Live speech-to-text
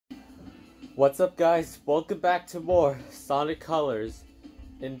What's up, guys? Welcome back to more Sonic Colors.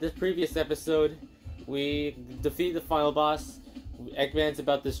 In this previous episode, we defeat the final boss. Eggman's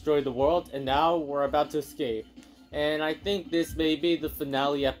about to destroy the world, and now we're about to escape. And I think this may be the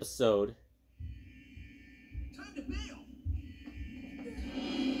finale episode. Time to bail.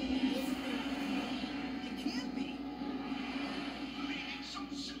 You can't be. Leaving so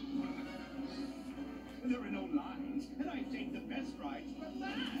soon. There are no lines, and I think the best rides for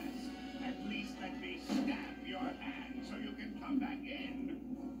last. At least let me stab your hand so you can come back in.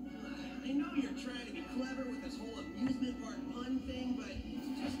 I know you're trying to be clever with this whole amusement park pun thing, but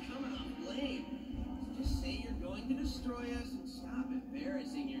it's just coming off lame. Just say you're going to destroy us and stop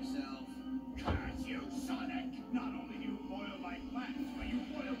embarrassing yourself. Curse you, Sonic! Not only do you foil my plans, but you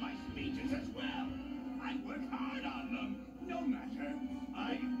foil my speeches as well. I work hard on them. No matter.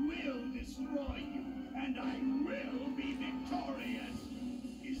 I will destroy you, and I will be victorious.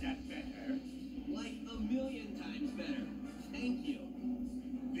 Is that better? Like a million times better. Thank you.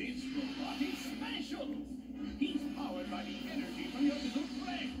 This robot is special. He's powered by the energy from your little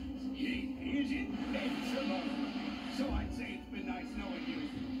friends. He is invincible. So I'd say it's been nice knowing you,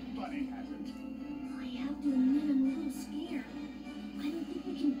 but it hasn't. I have to admit I'm a little scared. I don't think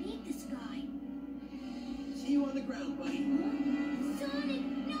we can beat this guy. See you on the ground, buddy. Sonic,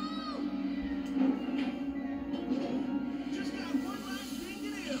 no! Just got one last thing to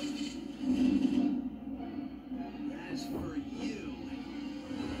do. As for you.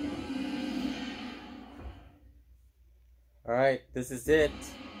 Alright, this is it.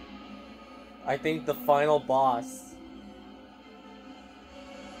 I think the final boss.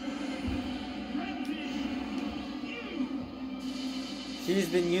 He's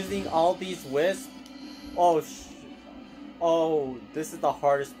been using all these wisps. Oh, this is the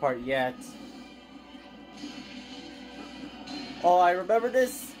hardest part yet. Oh, I remember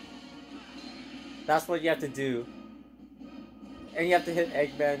this. That's what you have to do. And you have to hit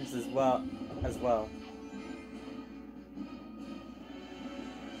Eggman's as well.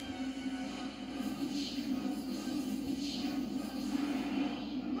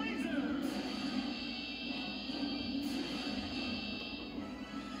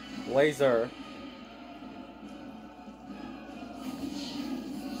 Laser.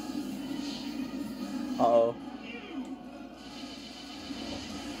 Uh-oh.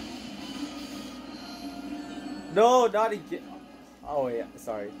 No, not again. Oh yeah,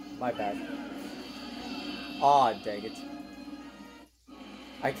 sorry. My bad. Aw, dang it.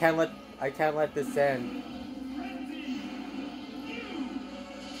 I can't let this end.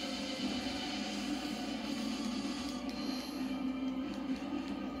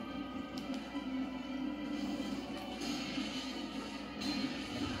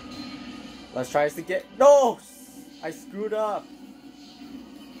 Let's try this again. No! I screwed up.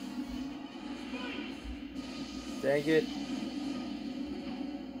 Dang it.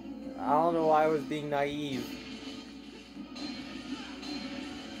 I don't know why I was being naive.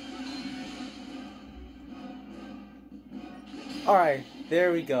 Alright,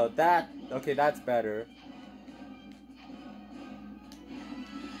 there we go. Okay, that's better.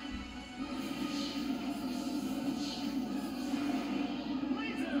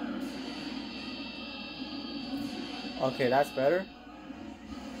 Okay, that's better.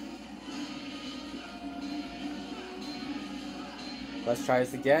 Let's try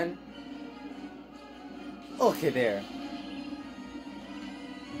this again. Okay, there.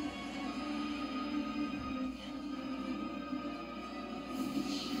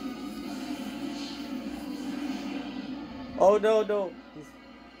 Oh no.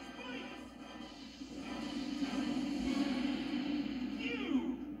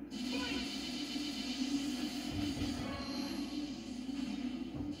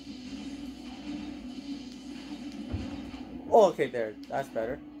 Oh, okay, there. That's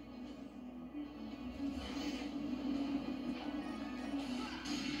better.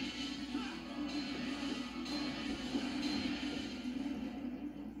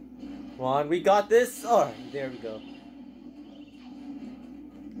 Come on, we got this. Oh, there we go.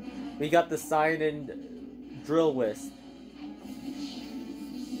 We got the sign and drill wisp.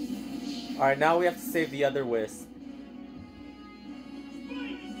 Alright, now we have to save the other wisp.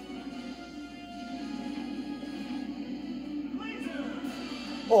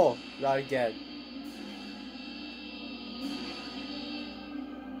 Oh, not again.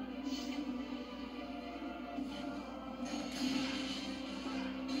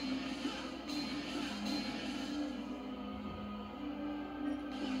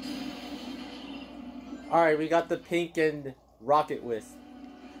 Alright, we got the pink and rocket wisp.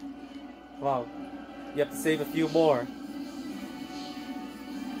 Come on. You have to save a few more.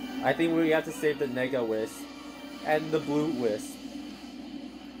 I think we have to save the Nega Wisp. And the Blue Wisp.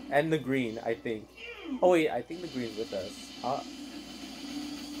 And the Green, I think. Oh wait, I think the Green's with us.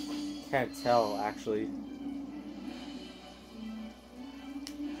 Can't tell, actually.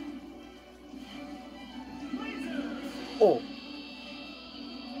 Oh!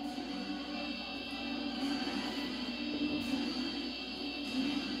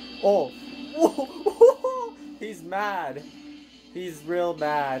 Oh! Whoa. He's mad! He's real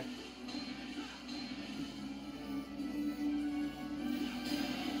mad.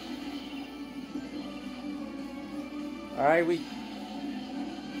 Alright, we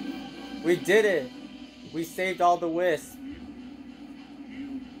did it! We saved all the wisps.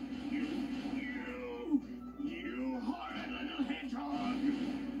 You horrid little hedgehog!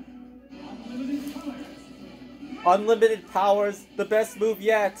 Unlimited colors! Unlimited powers, the best move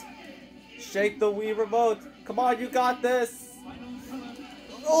yet! Shake the Wii remote! Come on, you got this!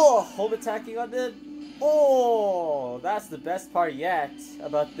 Oh, home attacking on them! Oh, that's the best part yet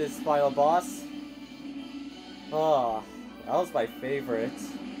about this final boss. Oh, that was my favorite.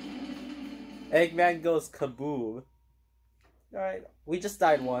 Eggman goes kaboom. Alright, we just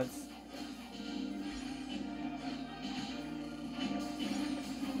died once.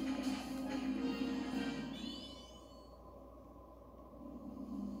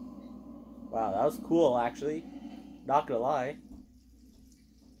 Wow, that was cool actually. Not gonna lie.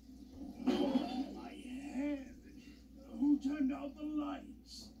 My head! Who turned out the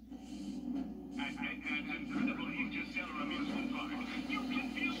lights? At Incredible Interstellar Amusement Park, you can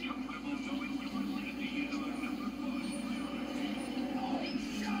feel comfortable knowing you are sitting in our number 4. Oh,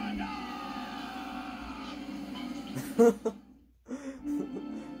 shut up!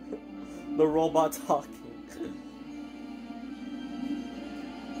 The robot talking.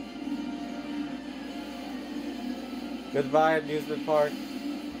 Goodbye, amusement park.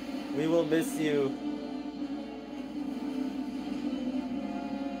 We will miss you.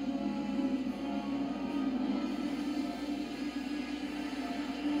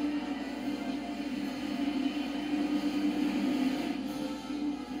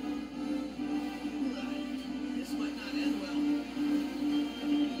 This might not end well.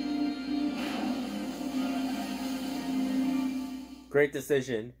 Great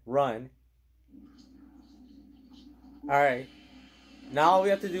decision. Run. Alright. Now all we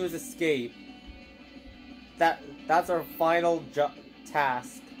have to do is escape. That's our final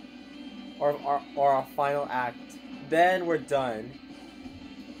task. Or our final act. Then we're done.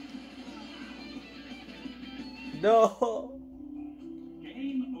 No!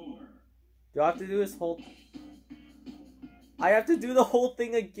 Game over. Do I have to do this whole... I have to do the whole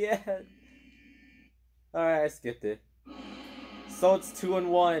thing again. Alright, I skipped it. So it's 2 and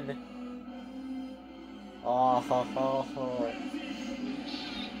 1. Oh, ho, ho, ho.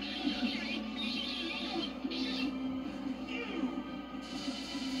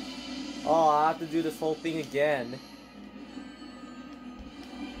 Oh, I have to do this whole thing again.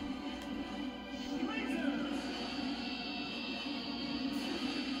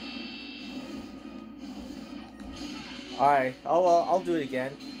 Alright, oh well, I'll do it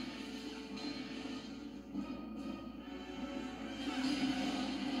again.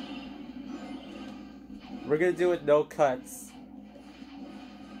 We're gonna do it no cuts.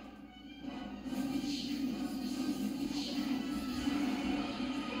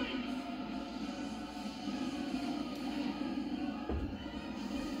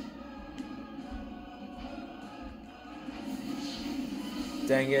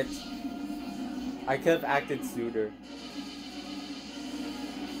 Dang it. I could have acted sooner.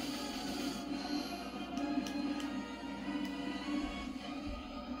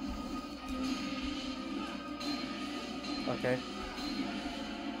 Okay.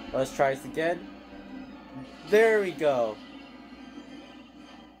 Let's try this again. There we go.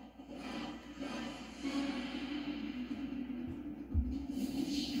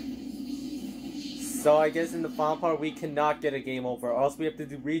 So I guess in the final part we cannot get a game over, or else we have to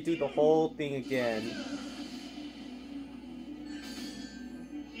redo the whole thing again.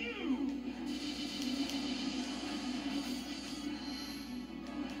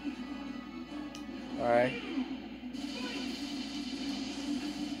 Alright.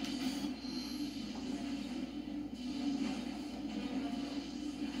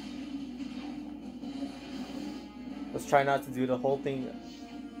 Let's try not to do the whole thing.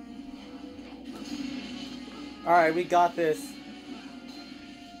 Alright, we got this.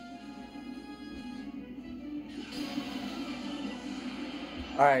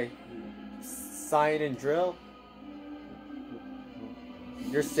 Alright. Sign and drill.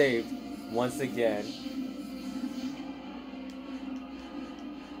 You're saved once again.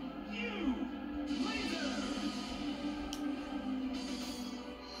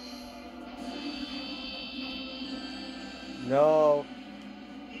 No.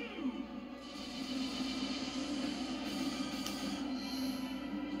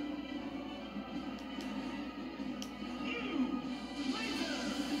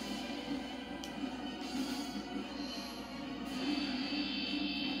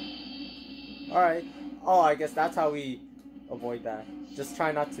 Alright. Oh, I guess that's how we avoid that. Just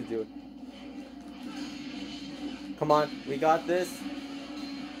try not to do it. Come on, we got this.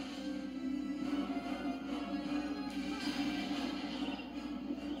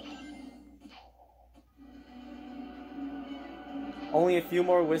 Only a few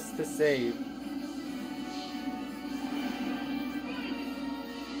more whisks to save.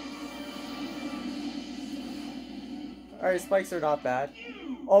 Alright, spikes are not bad.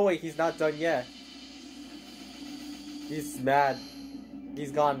 Oh wait, he's not done yet. He's mad.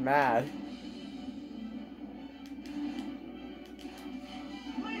 He's gone mad.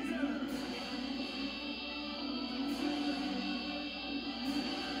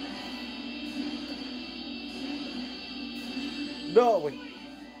 No, wait.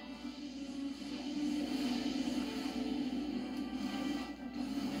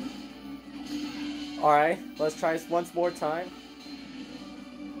 Alright, let's try this once more time.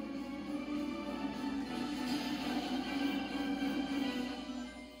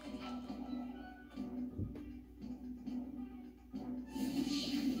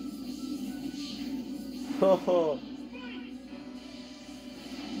 Oh.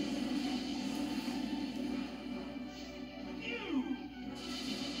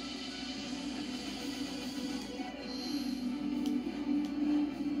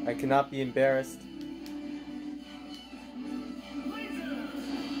 I cannot be embarrassed.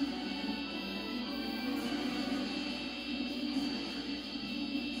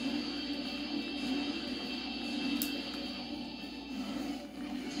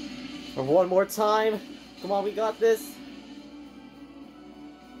 For one more time. Come on, we got this.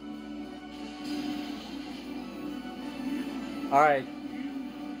 Alright.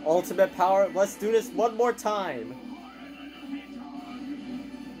 Ultimate power. Let's do this one more time.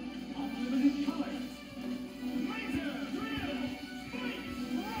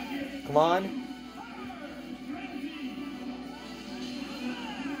 Come on.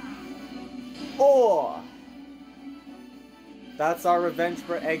 Oh! That's our revenge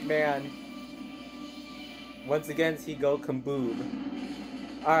for Eggman. Once again, he go kaboom.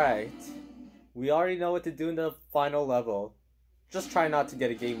 Alright. We already know what to do in the final level. Just try not to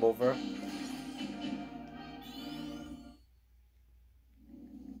get a game over.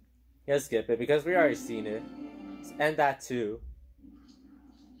 Yeah, skip it, because we already seen it. And that too.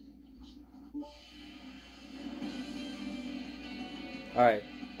 Alright.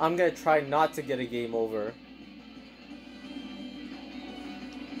 I'm gonna try not to get a game over.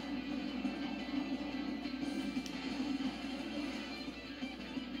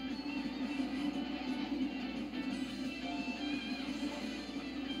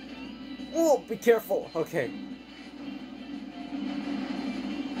 Oh, be careful. Okay.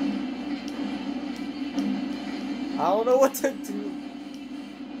 I don't know what to do.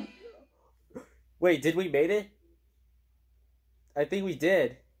 Wait, did we made it? I think we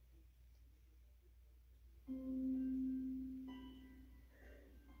did.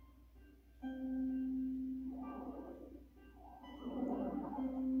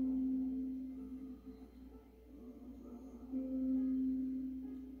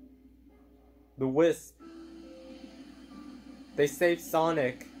 The Wisp. They saved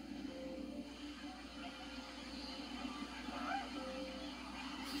Sonic.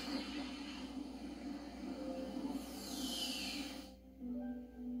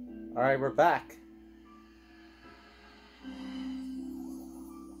 Alright, we're back.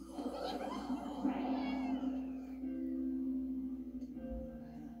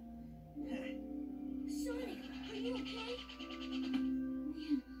 Sonic, are you okay?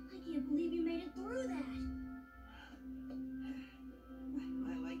 Man, I can't believe you made it through that.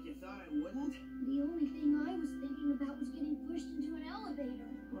 Like you thought I wouldn't? The only thing I was thinking about was getting pushed into an elevator.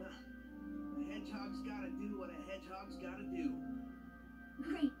 Well, a hedgehog's gotta do what a hedgehog's gotta do.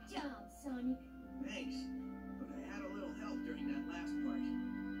 Great job, Sonic. Thanks, but I had a little help during that last part.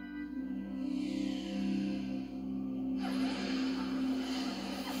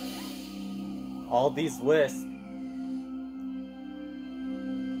 All these Wisps.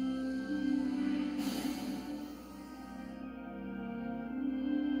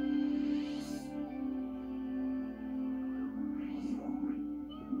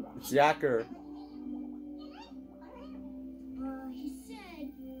 It's Yacker. He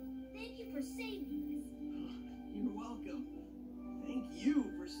said, thank you for saving us. You're welcome. Thank you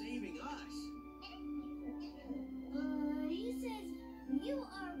for saving us. He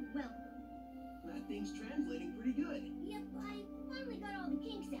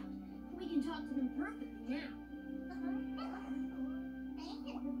perfectly now.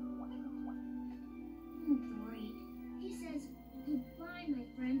 Oh, great. He says, goodbye, my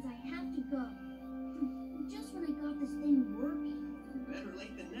friends, I have to go. Just when I got this thing working. Better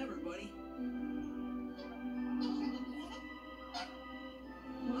late than never, buddy.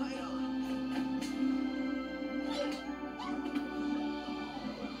 Right on.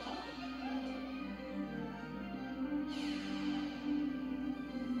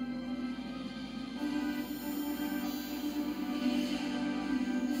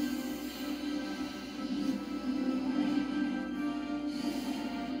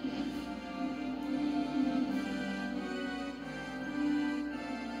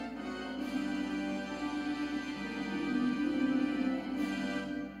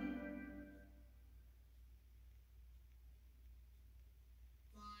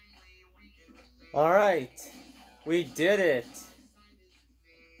 Alright, we did it!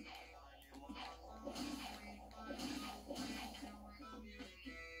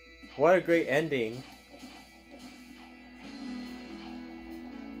 What a great ending.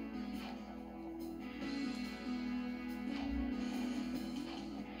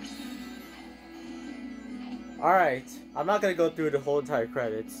 Alright, I'm not gonna go through the whole entire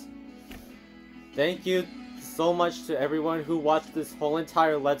credits. Thank you so much to everyone who watched this whole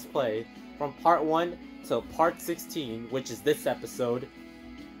entire Let's Play. From part 1 to part 16, which is this episode.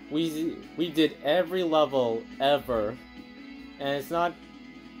 We did every level ever. And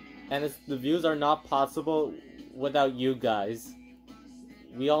the views are not possible without you guys.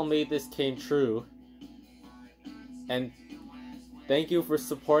 We all made this came true. And thank you for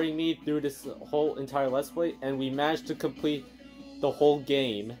supporting me through this whole entire Let's Play, and we managed to complete the whole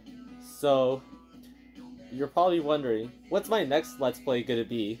game. So, you're probably wondering, what's my next Let's Play gonna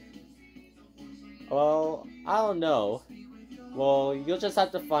be? Well, I don't know. Well, you'll just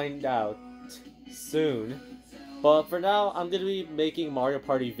have to find out soon. But for now, I'm gonna be making Mario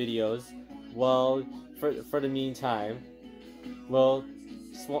Party videos. Well, for the meantime. Well,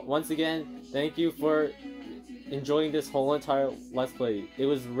 once again, thank you for enjoying this whole entire Let's Play. It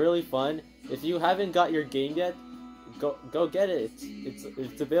was really fun. If you haven't got your game yet, go get it.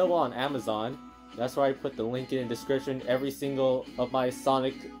 It's available on Amazon. That's where I put the link in the description every single of my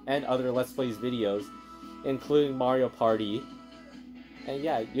Sonic and other Let's Plays videos, including Mario Party. And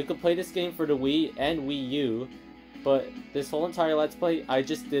yeah, you can play this game for the Wii and Wii U, but this whole entire Let's Play, I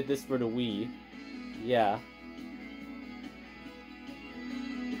just did this for the Wii. Yeah.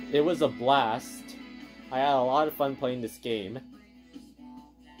 It was a blast. I had a lot of fun playing this game.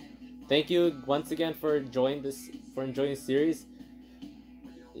 Thank you once again for enjoying the series.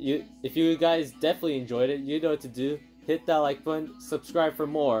 If you guys definitely enjoyed it, you know what to do. Hit that like button, subscribe for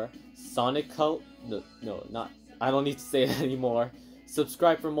more. I don't need to say it anymore.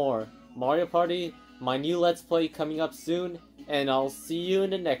 Subscribe for more. Mario Party, my new Let's Play coming up soon, and I'll see you in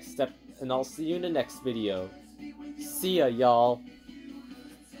the next video. See ya, y'all.